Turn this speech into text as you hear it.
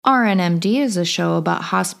RNMD is a show about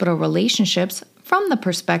hospital relationships from the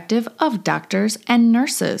perspective of doctors and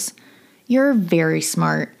nurses. You're very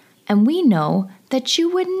smart, and we know that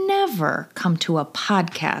you would never come to a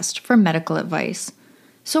podcast for medical advice.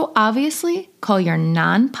 So obviously, call your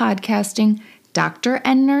non-podcasting doctor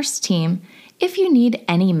and nurse team if you need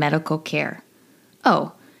any medical care.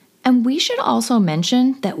 Oh, and we should also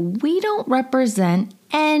mention that we don't represent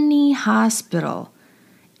any hospital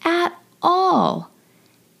at all.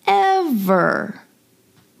 Ever.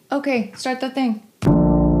 Okay, start the thing.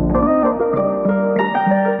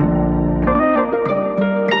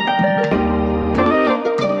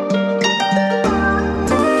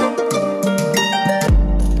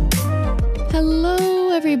 Hello,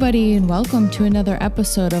 everybody, and welcome to another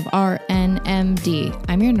episode of RNMD.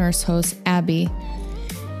 I'm your nurse host, Abby.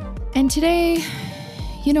 And today,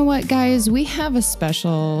 you know what, guys? We have a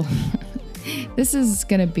special... This is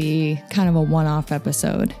going to be kind of a one-off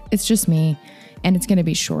episode. It's just me, and it's going to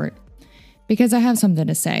be short because I have something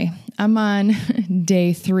to say. I'm on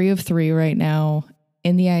day 3 of 3 right now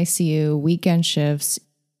in the ICU, weekend shifts.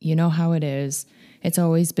 You know how it is. It's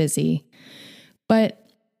always busy. But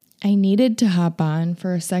I needed to hop on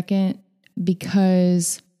for a second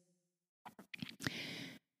because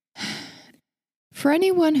for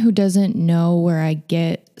anyone who doesn't know where I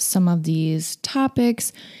get some of these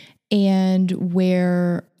topics and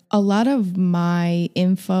where a lot of my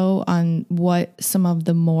info on what some of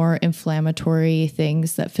the more inflammatory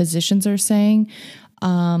things that physicians are saying,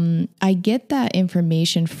 I get that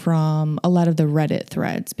information from a lot of the Reddit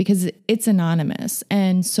threads because it's anonymous.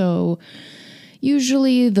 And so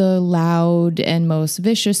usually the loud and most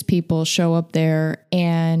vicious people show up there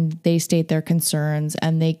and they state their concerns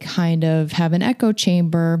and they kind of have an echo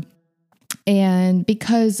chamber. And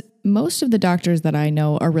because most of the doctors that I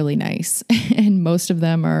know are really nice and most of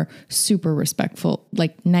them are super respectful,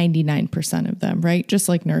 like 99% of them, right? Just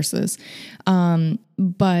like nurses.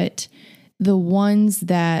 But the ones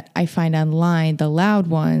that I find online, the loud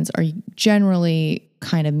ones, are generally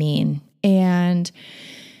kind of mean. And,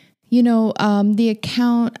 you know, the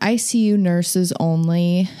account ICU Nurses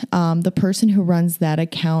Only, the person who runs that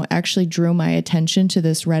account actually drew my attention to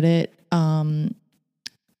this Reddit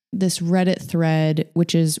thread,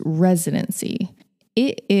 which is residency.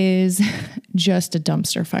 It is just a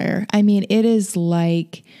dumpster fire. I mean, it is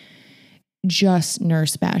like just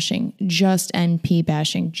nurse bashing, just NP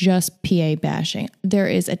bashing, just PA bashing. There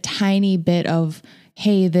is a tiny bit of,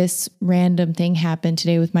 hey, this random thing happened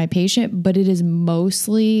today with my patient, but it is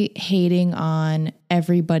mostly hating on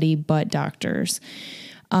everybody but doctors.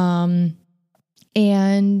 And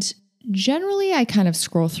generally, I kind of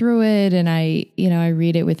scroll through it and I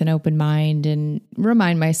read it with an open mind and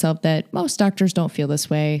remind myself that most doctors don't feel this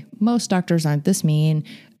way. Most doctors aren't this mean.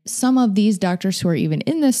 Some of these doctors who are even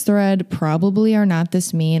in this thread probably are not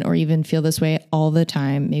this mean or even feel this way all the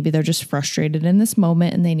time. Maybe they're just frustrated in this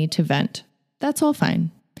moment and they need to vent. That's all fine.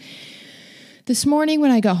 This morning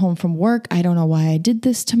when I got home from work, I don't know why I did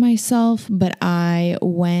this to myself, but I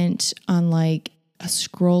went on like a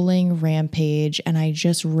scrolling rampage and I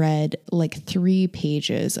just read like 3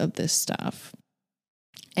 pages of this stuff.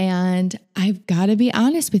 And I've got to be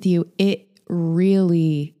honest with you, it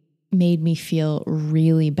really made me feel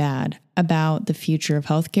really bad about the future of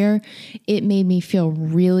healthcare. It made me feel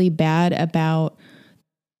really bad about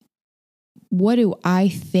what do I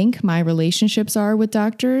think my relationships are with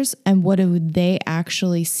doctors and what do they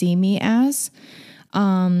actually see me as.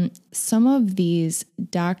 Some of these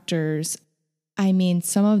doctors, I mean,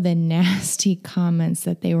 some of the nasty comments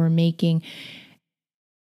that they were making,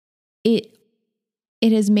 it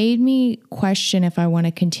has made me question if I want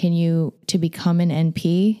to continue to become an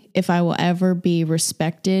NP, if I will ever be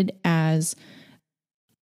respected as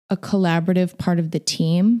a collaborative part of the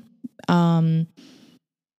team.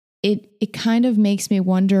 It kind of makes me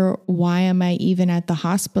wonder, why am I even at the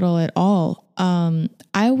hospital at all? I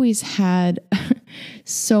always had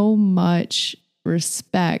so much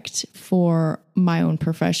respect for my own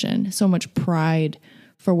profession, so much pride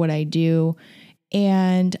for what I do.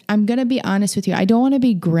 And I'm going to be honest with you, I don't want to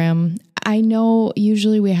be grim. I know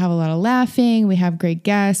usually we have a lot of laughing, we have great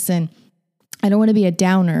guests, and I don't want to be a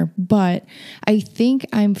downer, but I think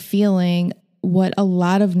I'm feeling what a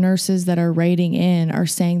lot of nurses that are writing in are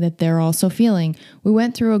saying that they're also feeling. We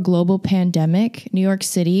went through a global pandemic. New York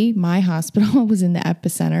City, my hospital, was in the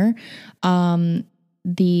epicenter.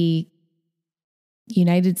 The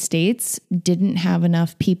United States didn't have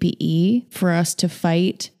enough PPE for us to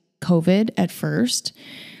fight COVID at first.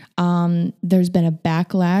 There's been a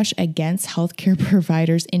backlash against healthcare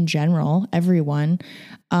providers in general, everyone.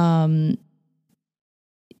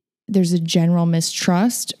 there's a general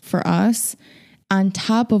mistrust for us on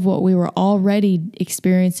top of what we were already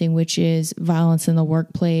experiencing, which is violence in the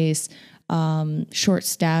workplace, short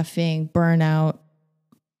staffing, burnout.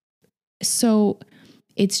 So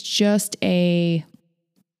it's just it's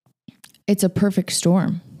a perfect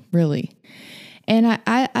storm, really. And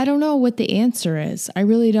I don't know what the answer is. I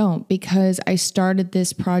really don't, because I started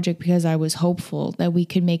this project because I was hopeful that we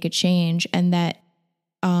could make a change, and that,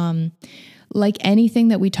 like anything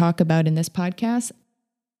that we talk about in this podcast,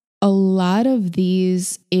 a lot of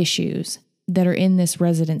these issues that are in this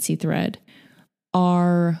residency thread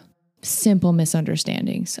are simple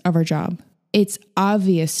misunderstandings of our job. It's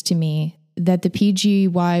obvious to me that the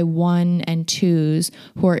PGY 1 and 2s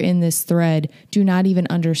who are in this thread do not even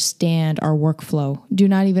understand our workflow, do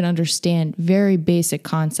not even understand very basic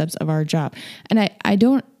concepts of our job. And I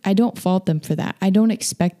don't fault them for that. I don't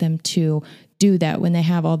expect them to do that when they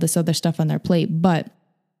have all this other stuff on their plate. But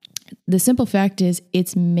the simple fact is,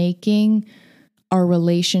 it's making our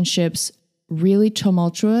relationships really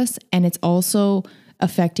tumultuous, and it's also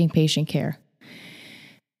affecting patient care.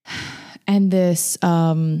 And this,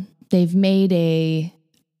 they've made a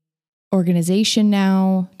organization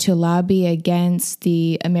now to lobby against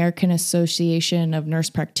the American Association of Nurse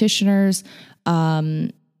Practitioners,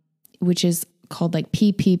 which is called like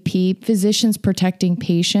PPP, Physicians Protecting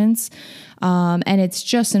Patients. And it's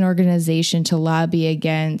just an organization to lobby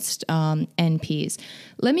against NPs.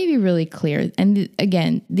 Let me be really clear. And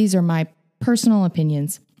again, these are my personal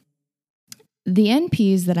opinions. The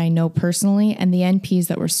NPs that I know personally and the NPs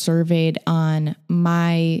that were surveyed on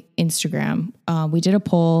my Instagram, we did a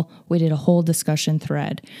poll, we did a whole discussion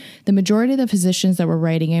thread. The majority of the physicians that were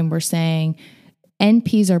writing in were saying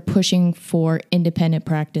NPs are pushing for independent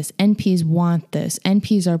practice. NPs want this.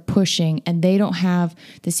 NPs are pushing, and they don't have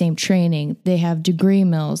the same training. They have degree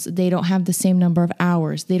mills. They don't have the same number of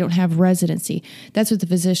hours. They don't have residency. That's what the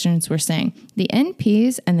physicians were saying. The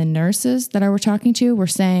NPs and the nurses that I were talking to were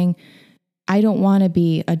saying, I don't want to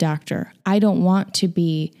be a doctor. I don't want to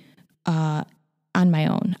be on my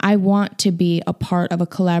own. I want to be a part of a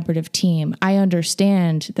collaborative team. I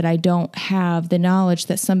understand that I don't have the knowledge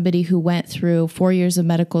that somebody who went through 4 years of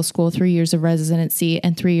medical school, 3 years of residency,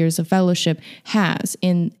 and 3 years of fellowship has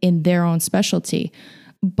in their own specialty.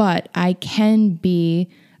 But I can be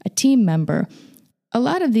a team member. A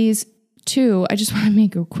lot of these too, I just want to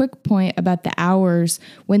make a quick point about the hours.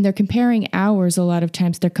 When they're comparing hours, a lot of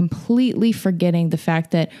times they're completely forgetting the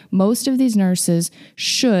fact that most of these nurses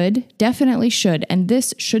definitely should, and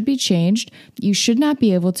this should be changed. You should not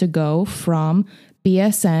be able to go from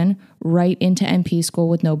BSN right into NP school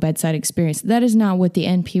with no bedside experience. That is not what the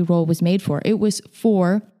NP role was made for. It was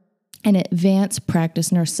for an advanced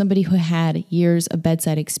practice nurse, somebody who had years of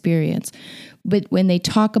bedside experience. But when they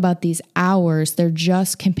talk about these hours, they're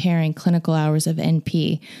just comparing clinical hours of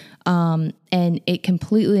NP. And it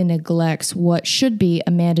completely neglects what should be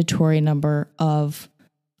a mandatory number of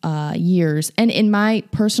years. And in my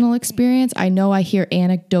personal experience, I know I hear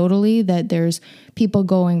anecdotally that there's people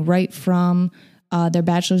going right from their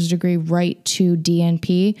bachelor's degree right to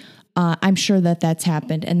DNP. I'm sure that that's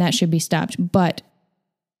happened, and that should be stopped. But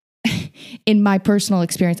in my personal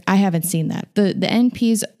experience, I haven't seen that. The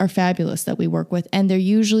NPs are fabulous that we work with, and they're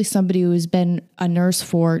usually somebody who has been a nurse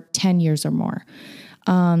for 10 years or more.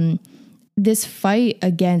 This fight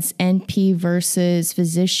against NP versus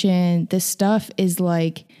physician, this stuff is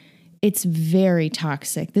like, it's very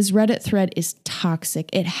toxic. This Reddit thread is toxic.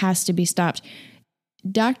 It has to be stopped.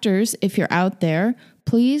 Doctors, if you're out there,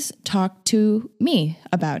 please talk to me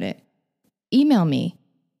about it. Email me.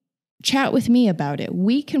 Chat with me about it.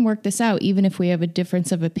 We can work this out even if we have a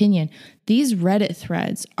difference of opinion. These Reddit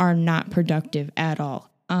threads are not productive at all.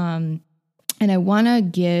 And I want to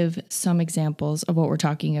give some examples of what we're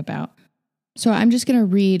talking about. So I'm just going to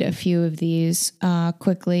read a few of these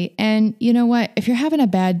quickly. And you know what? If you're having a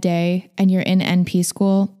bad day and you're in NP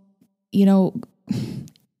school, you know,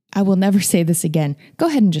 I will never say this again. Go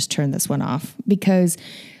ahead and just turn this one off, because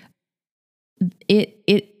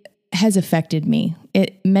it has affected me.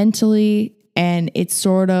 It mentally, and it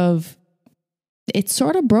sort of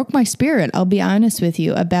broke my spirit. I'll be honest with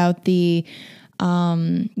you about the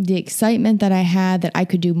excitement that I had that I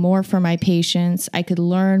could do more for my patients. I could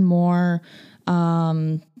learn more.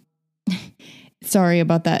 Sorry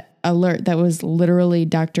about that alert. That was literally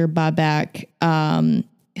Dr. Babak,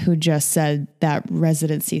 who just said that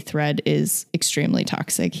residency thread is extremely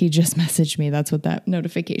toxic. He just messaged me. That's what that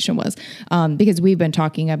notification was. Because we've been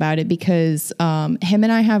talking about it, because him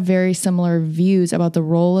and I have very similar views about the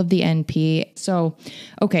role of the NP. So,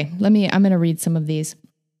 okay, I'm going to read some of these.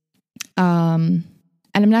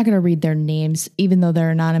 And I'm not going to read their names, even though they're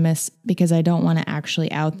anonymous, because I don't want to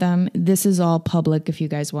actually out them. This is all public if you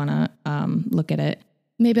guys want to look at it.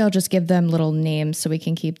 Maybe I'll just give them little names so we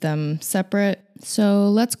can keep them separate. So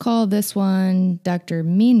let's call this one Dr.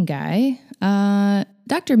 Mean Guy.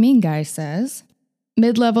 Dr. Mean Guy says,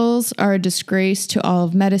 mid-levels are a disgrace to all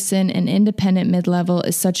of medicine, and independent mid-level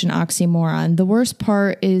is such an oxymoron. The worst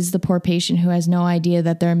part is the poor patient who has no idea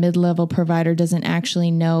that their mid-level provider doesn't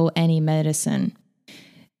actually know any medicine.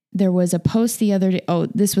 There was a post the other day. Oh,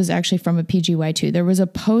 this was actually from a PGY2. There was a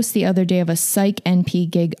post the other day of a psych NP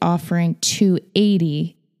gig offering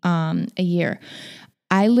 $280 a year.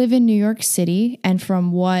 I live in New York City, and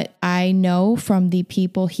from what I know from the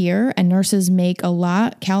people here, and nurses make a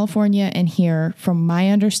lot, California and here, from my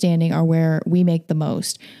understanding, are where we make the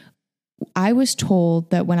most. I was told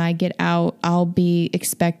that when I get out, I'll be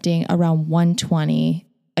expecting around $120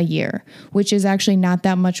 a year, which is actually not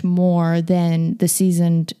that much more than the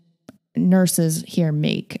seasoned nurses here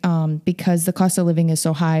make, because the cost of living is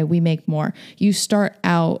so high. We make more. You start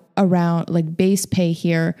out around, like, base pay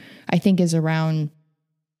here, I think is around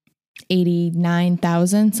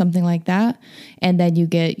 89,000, something like that. And then you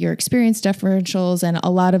get your experience differentials, and a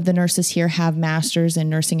lot of the nurses here have masters in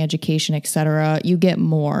nursing education, etc. You get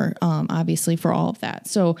more, obviously, for all of that.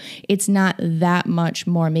 So it's not that much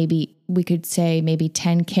more. Maybe we could say maybe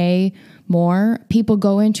 10K more. People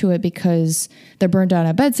go into it because they're burned out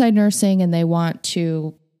at bedside nursing and they want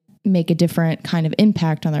to make a different kind of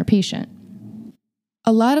impact on their patient.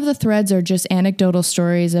 A lot of the threads are just anecdotal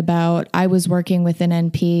stories about, I was working with an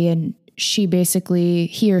NP and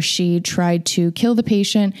he or she tried to kill the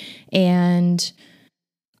patient and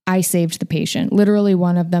I saved the patient. Literally,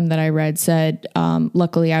 one of them that I read said,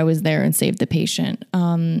 luckily I was there and saved the patient.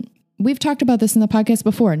 We've talked about this in the podcast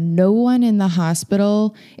before. No one in the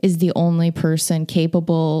hospital is the only person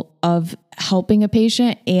capable of helping a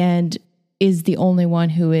patient and is the only one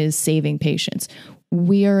who is saving patients.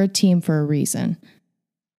 We are a team for a reason.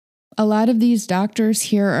 A lot of these doctors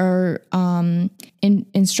here are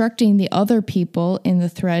instructing the other people in the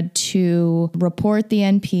thread to report the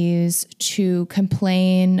NPs, to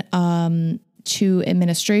complain to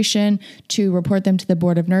administration, to report them to the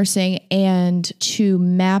Board of Nursing, and to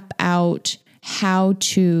map out how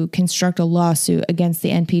to construct a lawsuit against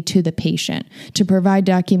the NP to the patient, to provide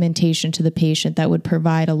documentation to the patient that would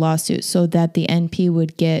provide a lawsuit so that the NP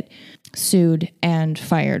would get sued and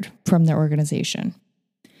fired from their organization.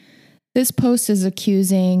 This post is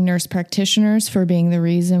accusing nurse practitioners for being the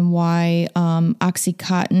reason why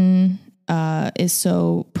Oxycontin is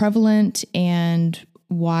so prevalent and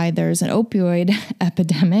why there's an opioid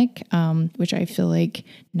epidemic, which I feel like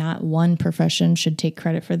not one profession should take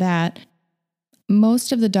credit for that.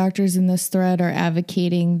 Most of the doctors in this thread are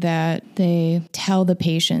advocating that they tell the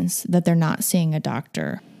patients that they're not seeing a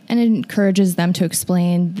doctor. And it encourages them to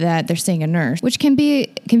explain that they're seeing a nurse, which can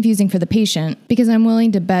be confusing for the patient because I'm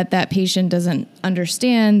willing to bet that patient doesn't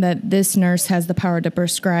understand that this nurse has the power to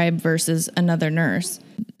prescribe versus another nurse.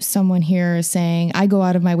 Someone here is saying, I go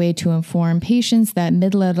out of my way to inform patients that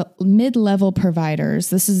mid-level providers,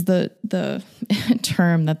 this is the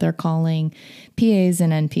term that they're calling PAs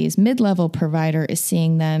and NPs, mid-level provider is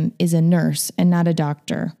seeing them is a nurse and not a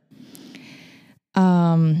doctor.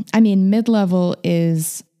 Mid-level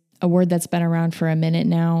is a word that's been around for a minute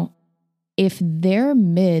now. If they're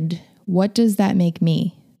mid, what does that make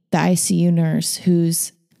me? The ICU nurse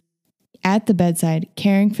who's at the bedside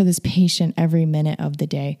caring for this patient every minute of the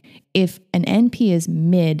day. If an NP is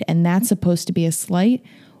mid and that's supposed to be a slight,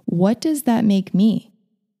 what does that make me?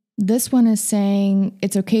 This one is saying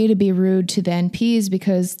it's okay to be rude to the NPs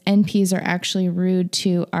because NPs are actually rude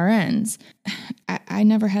to RNs. I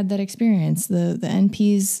never had that experience. The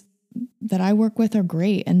NPs that I work with are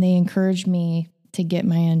great, and they encourage me to get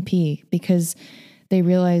my NP because they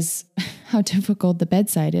realize how difficult the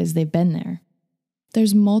bedside is. They've been there.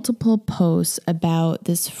 There's multiple posts about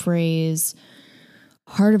this phrase,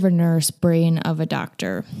 heart of a nurse, brain of a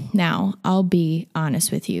doctor. Now, I'll be honest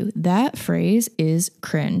with you. That phrase is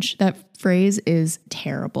cringe. That phrase is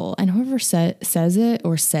terrible. And whoever says it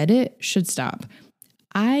or said it should stop.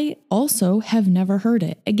 I also have never heard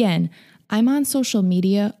it. Again, I'm on social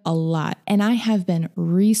media a lot, and I have been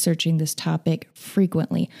researching this topic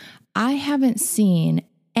frequently. I haven't seen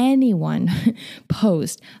anyone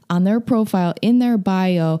post on their profile, in their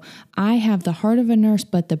bio, I have the heart of a nurse,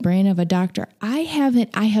 but the brain of a doctor. I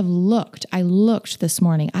looked this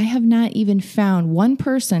morning. I have not even found one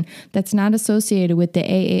person that's not associated with the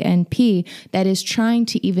AANP that is trying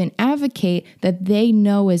to even advocate that they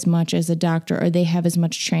know as much as a doctor or they have as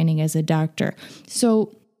much training as a doctor.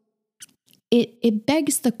 So it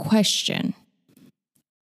begs the question,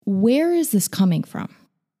 where is this coming from?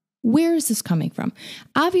 Where is this coming from?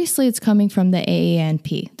 Obviously, it's coming from the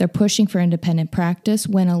AANP. They're pushing for independent practice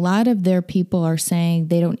when a lot of their people are saying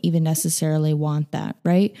they don't even necessarily want that,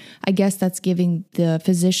 right? I guess that's giving the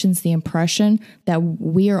physicians the impression that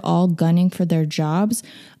we are all gunning for their jobs.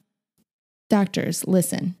 Doctors,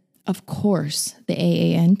 listen. Of course, the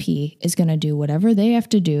AANP is going to do whatever they have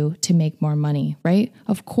to do to make more money, right?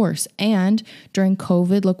 Of course. And during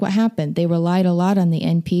COVID, look what happened. They relied a lot on the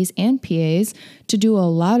NPs and PAs to do a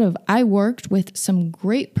lot of, I worked with some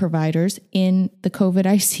great providers in the COVID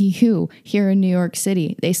ICU here in New York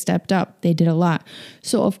City. They stepped up. They did a lot.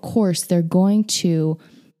 So of course, they're going to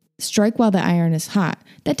strike while the iron is hot.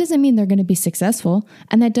 That doesn't mean they're going to be successful.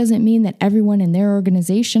 And that doesn't mean that everyone in their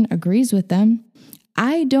organization agrees with them.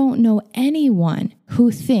 I don't know anyone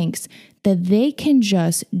who thinks that they can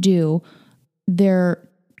just do their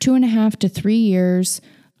 2.5 to 3 years,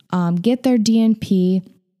 get their DNP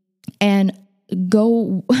and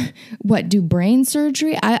go, do brain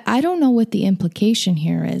surgery? I don't know what the implication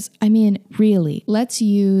here is. I mean, really, let's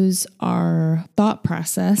use our thought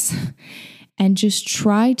process and just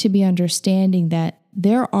try to be understanding that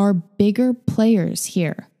there are bigger players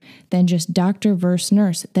here than just doctor versus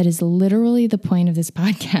nurse. That is literally the point of this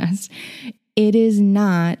podcast. It is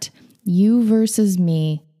not you versus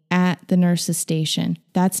me at the nurse's station.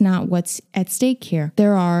 That's not what's at stake here.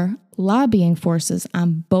 There are lobbying forces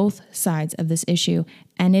on both sides of this issue,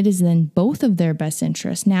 and it is in both of their best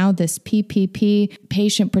interests. Now, this PPP,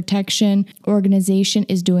 Patient Protection Organization,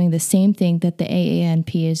 is doing the same thing that the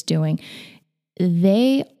AANP is doing.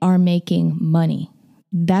 They are making money.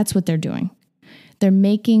 That's what they're doing. They're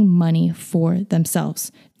making money for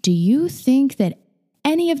themselves. Do you think that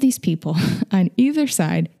any of these people on either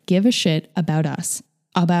side give a shit about us,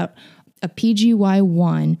 about a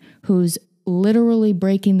PGY1 who's literally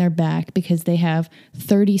breaking their back because they have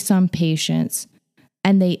 30-some patients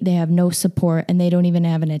and they have no support and they don't even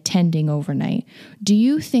have an attending overnight? Do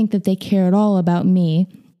you think that they care at all about me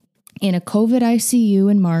in a COVID ICU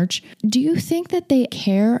in March? Do you think that they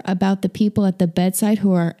care about the people at the bedside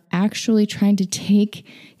who are actually trying to take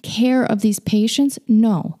care of these patients?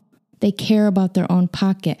 No, they care about their own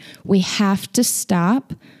pocket. We have to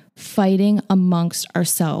stop fighting amongst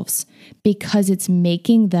ourselves because it's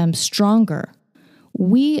making them stronger.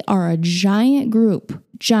 We are a giant group,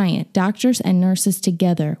 giant doctors and nurses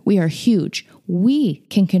together. We are huge. We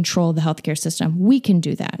can control the healthcare system. We can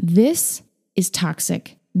do that. This is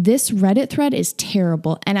toxic. This Reddit thread is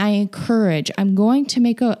terrible, and I'm going to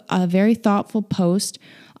make a very thoughtful post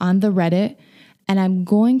on the Reddit, and I'm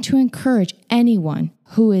going to encourage anyone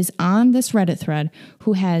who is on this Reddit thread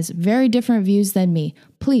who has very different views than me,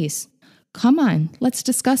 please, come on, let's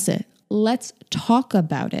discuss it. Let's talk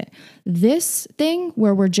about it. This thing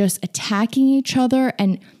where we're just attacking each other,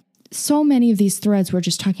 and so many of these threads, we're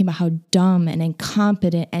just talking about how dumb and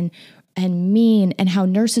incompetent and mean, and how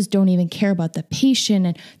nurses don't even care about the patient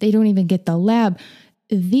and they don't even get the lab.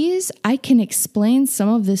 I can explain some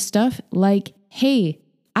of this stuff like, hey,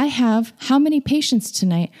 I have how many patients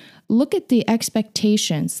tonight? Look at the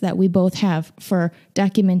expectations that we both have for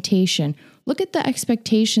documentation. Look at the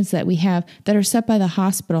expectations that we have that are set by the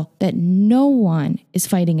hospital that no one is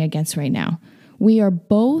fighting against right now. We are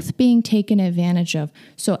both being taken advantage of.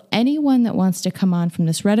 So anyone that wants to come on from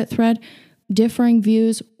this Reddit thread, differing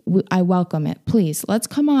views, I welcome it. Please, let's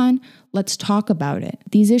come on. Let's talk about it.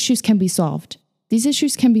 These issues can be solved. I'm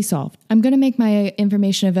going to make my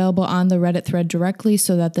information available on the Reddit thread directly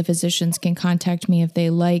so that the physicians can contact me if they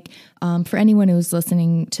like. For anyone who's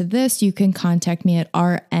listening to this, you can contact me at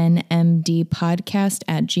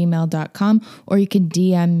rnmdpodcast@gmail.com, or you can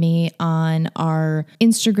DM me on our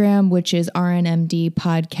Instagram, which is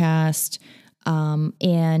rnmdpodcast.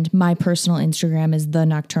 And my personal Instagram is The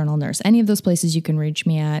Nocturnal Nurse. Any of those places you can reach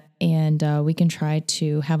me at, and we can try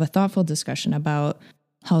to have a thoughtful discussion about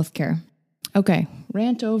healthcare. Okay,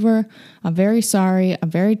 rant over. I'm very sorry.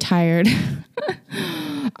 I'm very tired.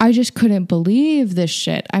 I just couldn't believe this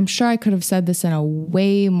shit. I'm sure I could have said this in a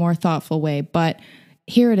way more thoughtful way, but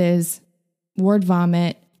here it is. Word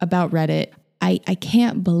vomit about Reddit. I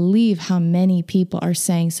can't believe how many people are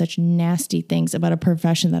saying such nasty things about a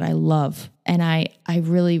profession that I love. And I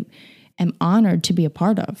really am honored to be a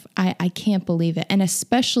part of. I can't believe it. And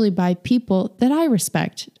especially by people that I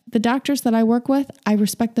respect. The doctors that I work with, I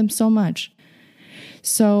respect them so much.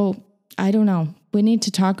 So I don't know. We need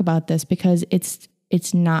to talk about this because it's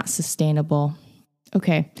not sustainable.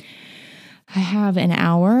 Okay. I have an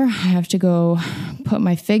hour. I have to go put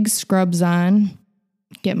my fig scrubs on,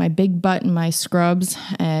 get my big butt in my scrubs,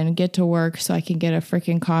 and get to work so I can get a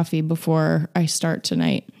freaking coffee before I start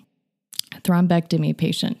tonight. thrombectomy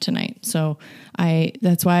patient tonight. So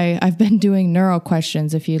that's why I've been doing neuro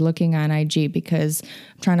questions if you're looking on IG, because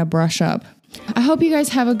I'm trying to brush up. I hope you guys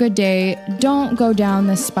have a good day. Don't go down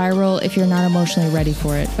this spiral if you're not emotionally ready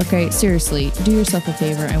for it. Okay, seriously, do yourself a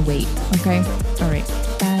favor and wait. Okay, all right.